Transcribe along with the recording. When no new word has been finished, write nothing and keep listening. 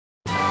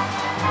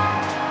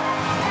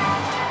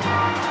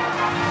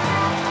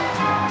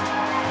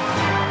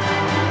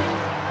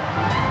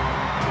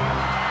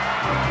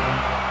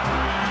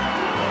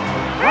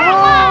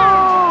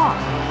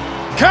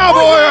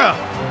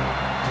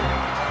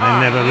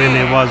never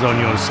really was on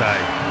your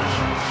side.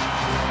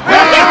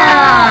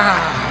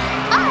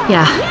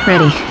 Yeah,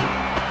 ready.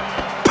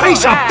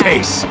 Pace up,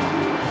 pace!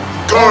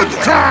 Good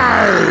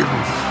times!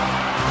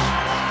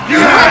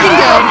 Looking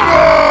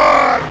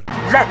good.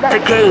 Let the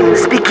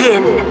games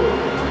begin.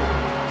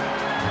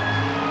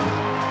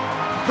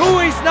 Who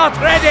is not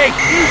ready?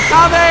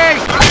 Incoming!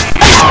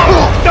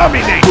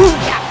 Dominate!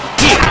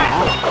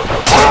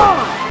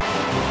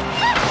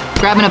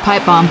 Grabbing a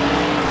pipe bomb.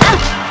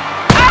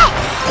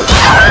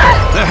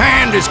 The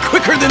hand is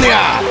quicker than the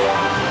eye.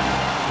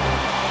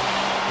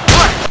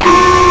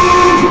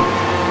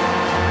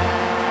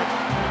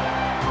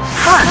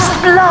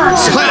 First blood.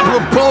 Slap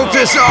will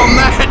poultice on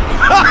that.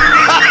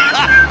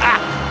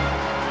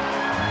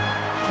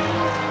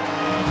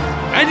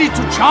 Ready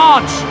to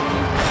charge.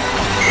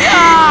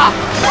 Yeah.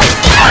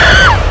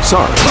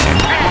 Sorry, man.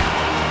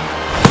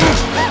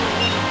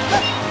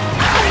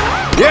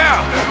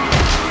 Yeah.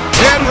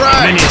 Dead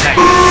right. Many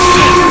thanks.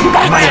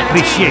 My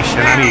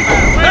appreciation, amigo.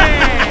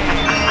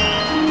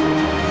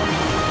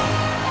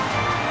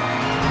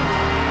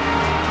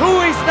 Who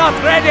is not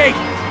ready?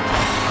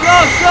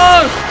 Close,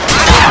 close.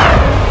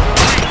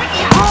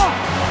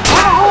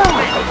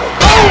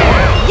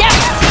 Yes!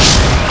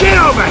 Get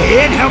over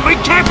here and help me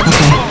capture.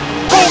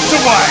 Bolt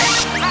away.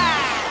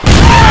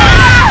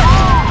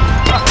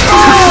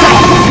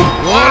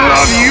 All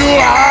of you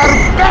are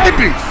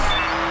babies!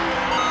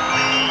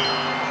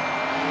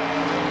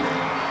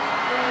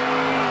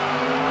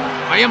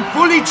 I am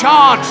fully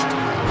charged.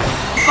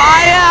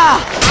 Fire!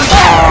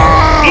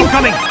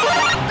 Incoming!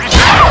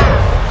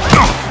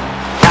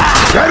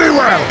 Very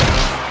well!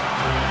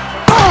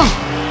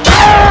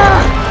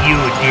 You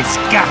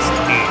disgust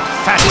me,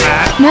 fat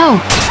man.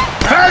 No.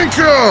 Thank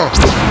you!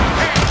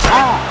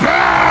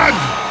 Bad!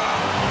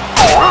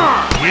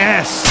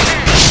 Yes.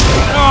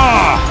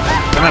 Oh,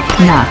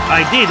 Nah.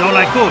 I did all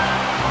I could.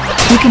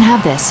 You can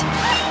have this.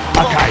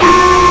 Okay.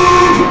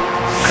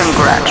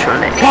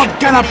 Congratulations. I'm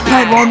gonna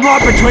plant one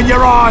right between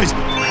your eyes.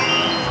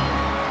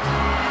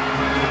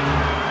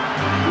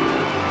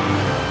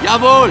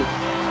 Jawohl.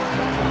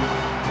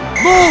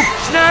 Move,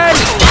 schnell.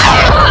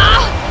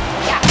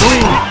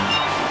 Move.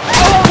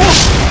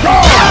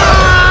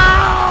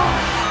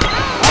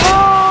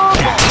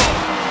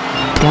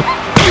 Yep.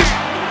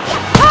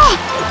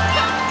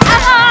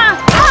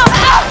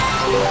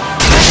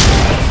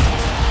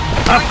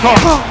 Of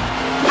course.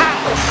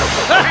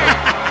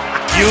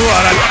 You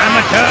are an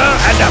amateur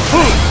and a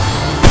fool.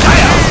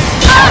 Fire!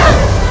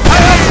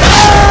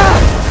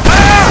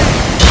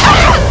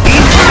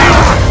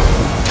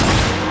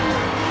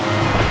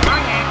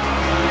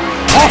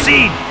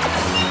 Proceed!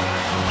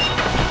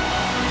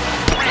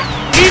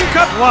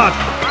 Income what?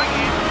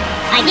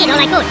 I did all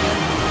I could.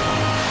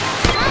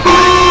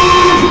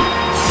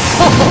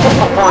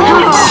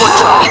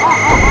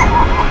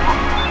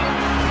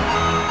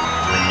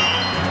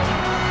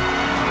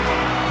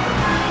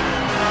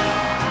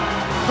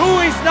 Who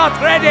is not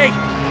ready?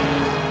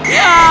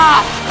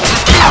 Yeah!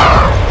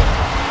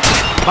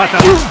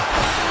 Butter.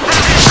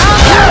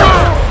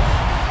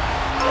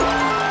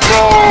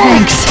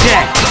 Thanks.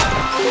 Yeah.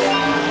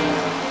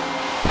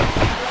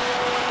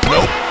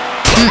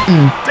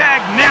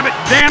 Dag nabbit,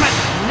 damn it!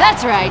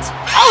 That's right.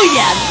 Oh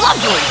yeah,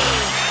 lovely.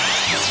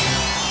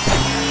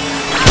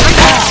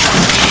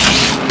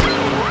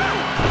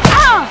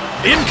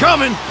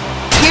 Incoming!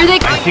 Here they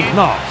I think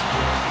not.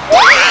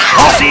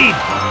 Proceed!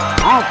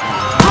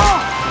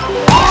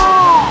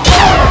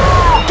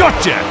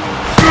 Gotcha!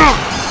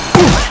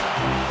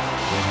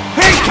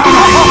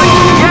 Incoming!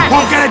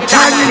 I'm gonna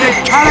turn you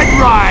into colored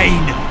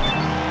rain!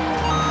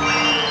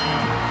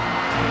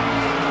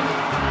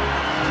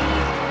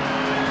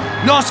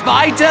 Noch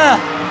weiter!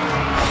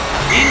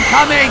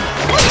 Incoming!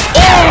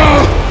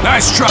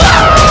 Nice try!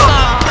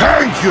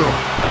 Thank you!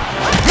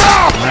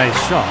 Nice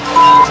shot.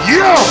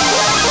 You!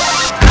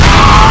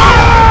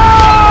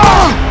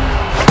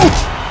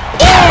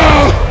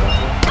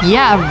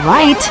 Yeah,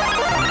 right.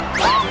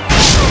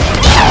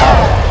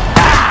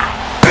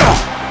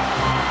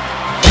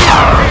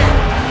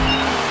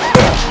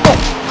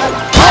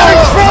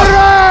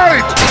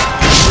 Right!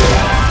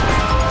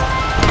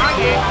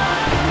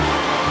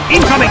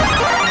 Incoming!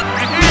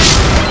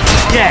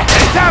 Yeah!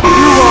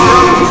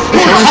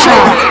 One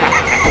shot.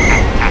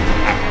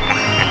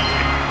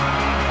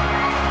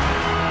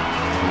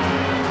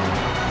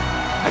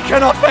 I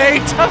cannot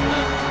wait!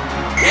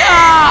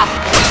 Yeah!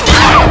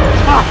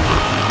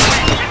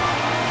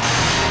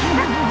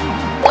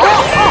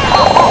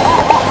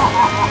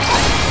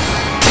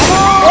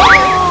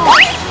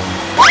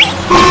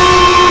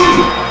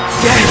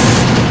 Yes!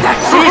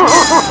 That's it!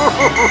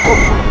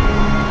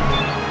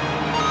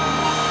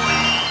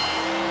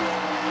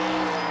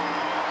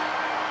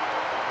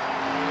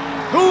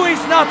 Who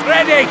is not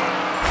ready?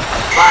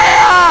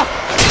 Fire!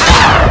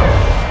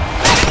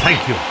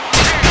 Thank you.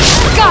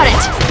 Got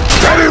it.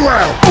 Very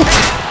well!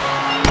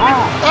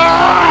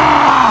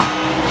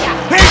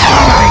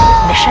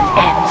 Mission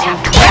ends in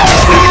 12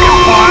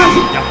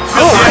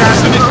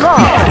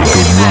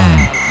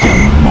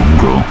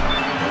 Mongrel.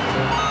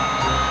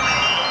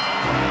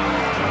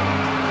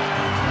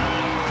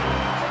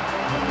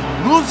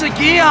 Große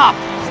Gier!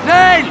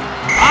 Schnell!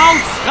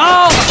 Raus,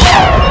 raus!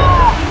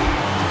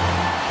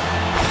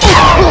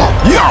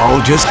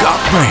 Y'all just got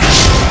pranked.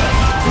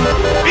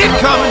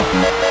 Incoming!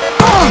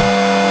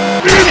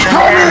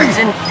 Ends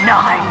in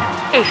 9,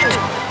 8,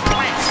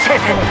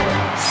 7,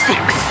 6,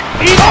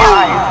 5,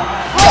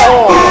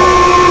 4.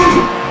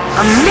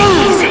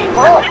 Amazing!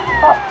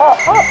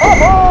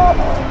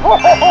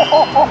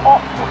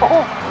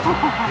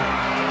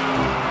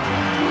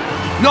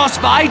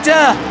 Noch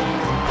weiter!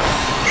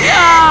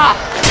 Ja!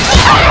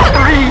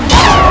 3,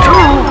 2,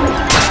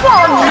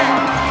 1.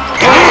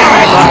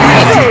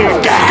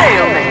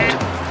 Stalemate.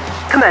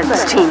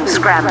 Commence team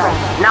scramble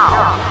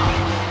now.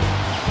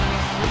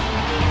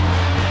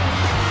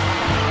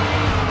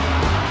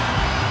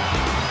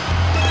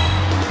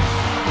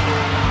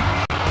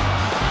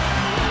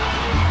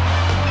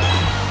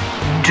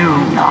 Do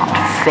not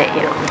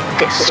fail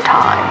this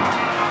time.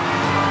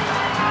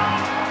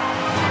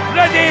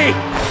 Ready!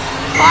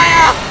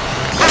 Fire!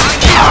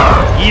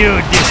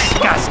 You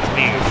disgust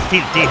me,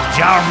 filthy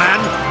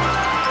jarman!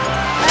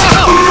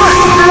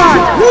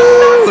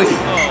 Woo!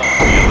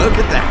 Look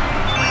at that.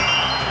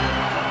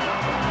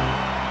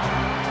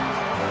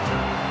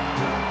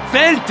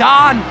 Well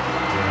done!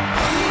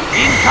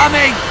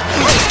 Incoming!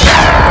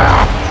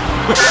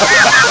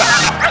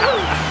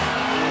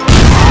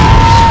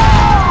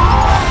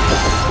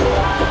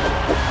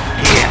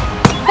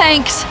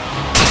 Thanks.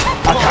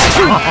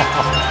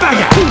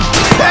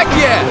 Heck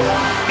yeah!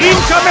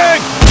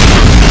 Incoming!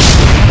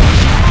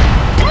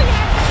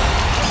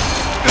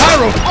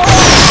 Pyro!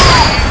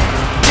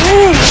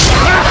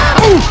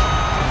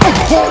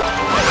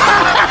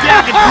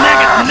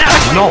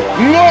 No!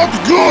 Not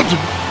good!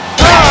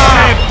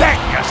 Stay back,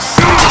 you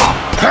son!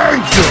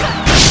 Thank you!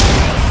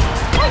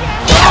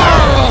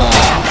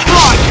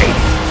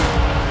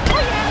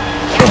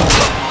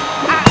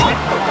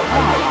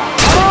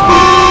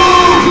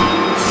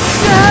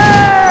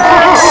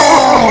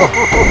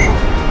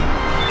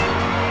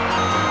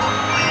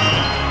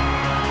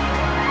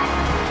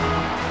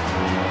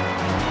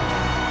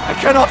 I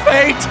cannot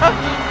wait!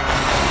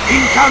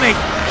 Incoming!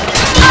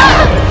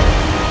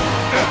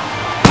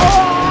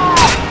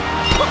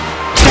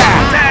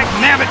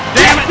 Damn it!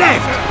 Damn it!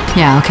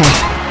 Yeah, okay.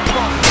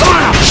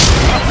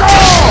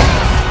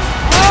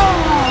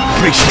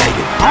 Appreciate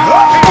it.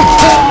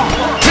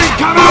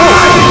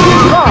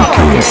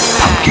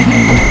 Pumpkin,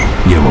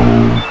 you're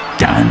all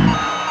done.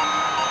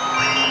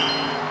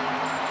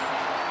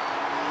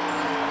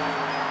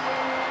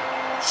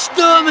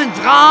 Stürmen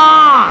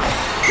dran!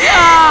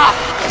 Ja!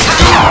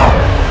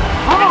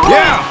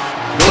 Yeah!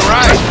 All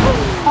right.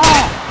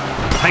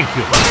 Thank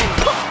you.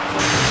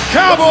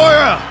 Cowboy!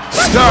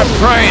 Start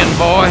praying,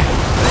 boy.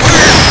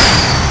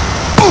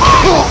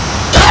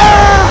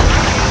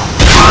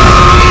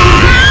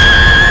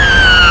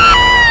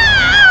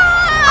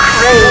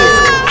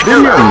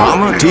 Didn't your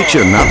mama teach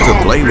you not to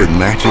play with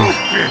matches?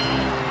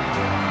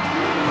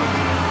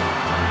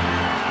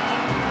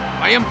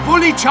 I am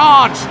fully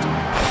charged!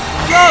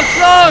 Close,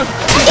 close!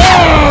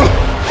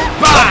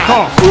 Of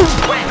course.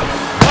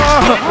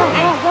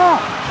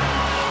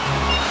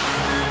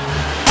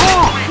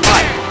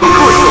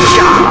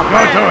 Go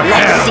to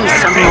hell see and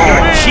some take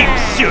your more. cheap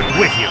suit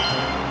with you.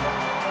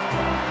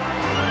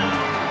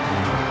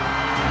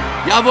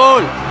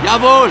 Jawohl!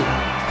 Jawohl!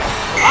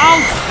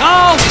 Raus!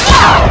 Raus!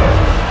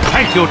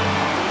 Thank you,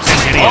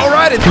 Centurion. All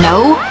right.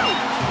 No?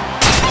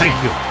 Thank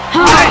you.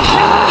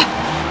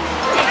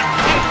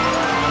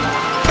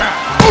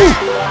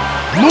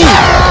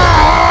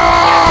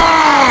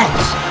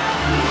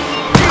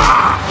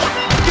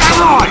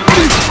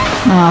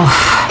 Oh.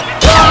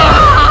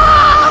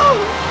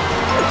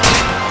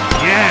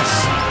 Yes.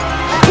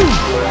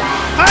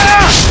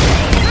 Fire!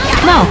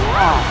 No.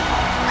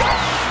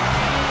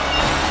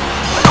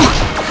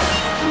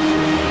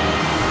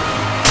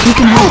 You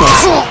can have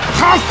this.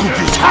 How could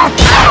this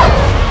happen?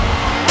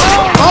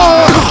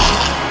 All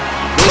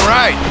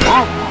right.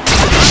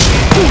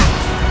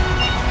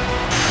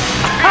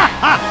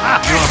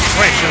 Your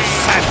precious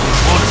sandwich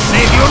won't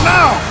save you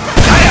now.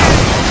 Fire!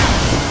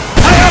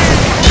 Fire!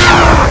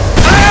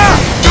 Fire!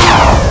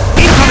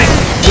 Incoming!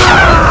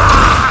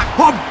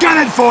 I'm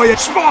gunning for you,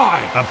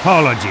 spy!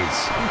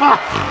 Apologies.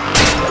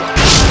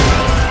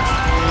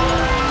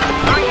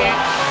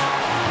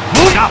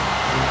 Move up!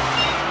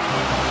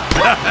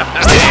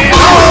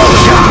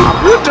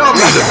 You don't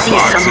need to See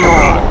box some it.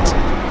 more.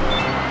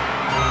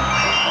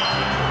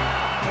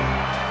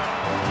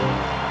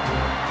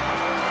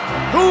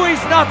 Who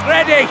is not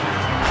ready?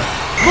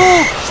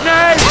 Move,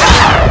 schnell!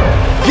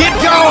 Get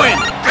going!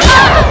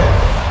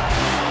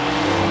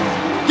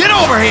 Get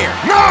over here!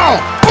 No!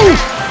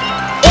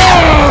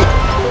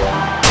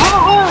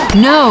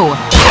 No.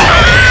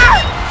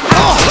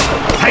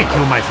 Thank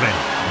you, my friend.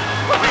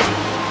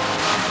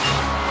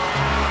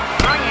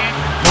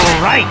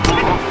 All right.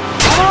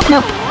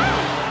 Nope.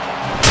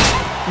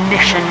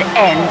 Mission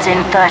ends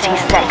in 30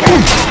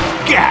 seconds.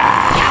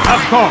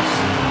 Of course.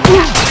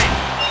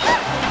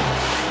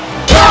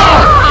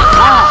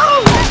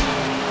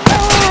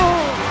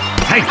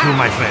 Thank you,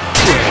 my friend.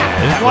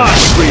 That was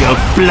real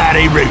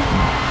bloody root.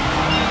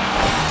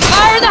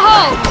 Fire in the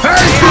hole!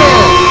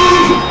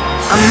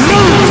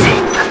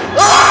 Amazing!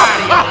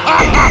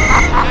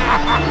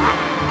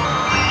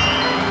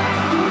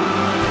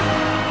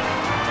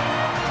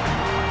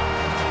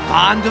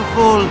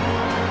 Wonderful!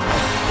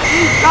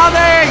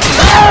 Incoming!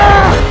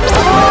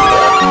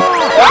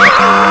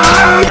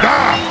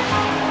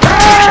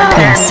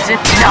 Yes.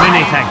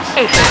 Many thanks.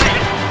 8,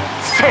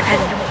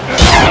 7,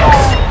 6,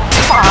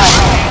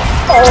 5,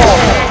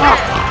 4,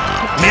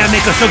 May I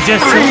make a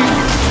suggestion?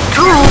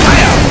 2,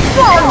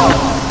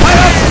 1.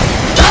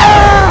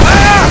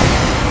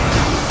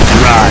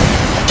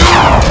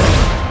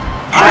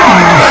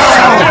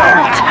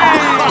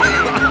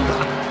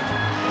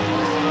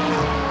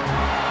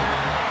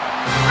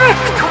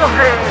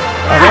 Victory!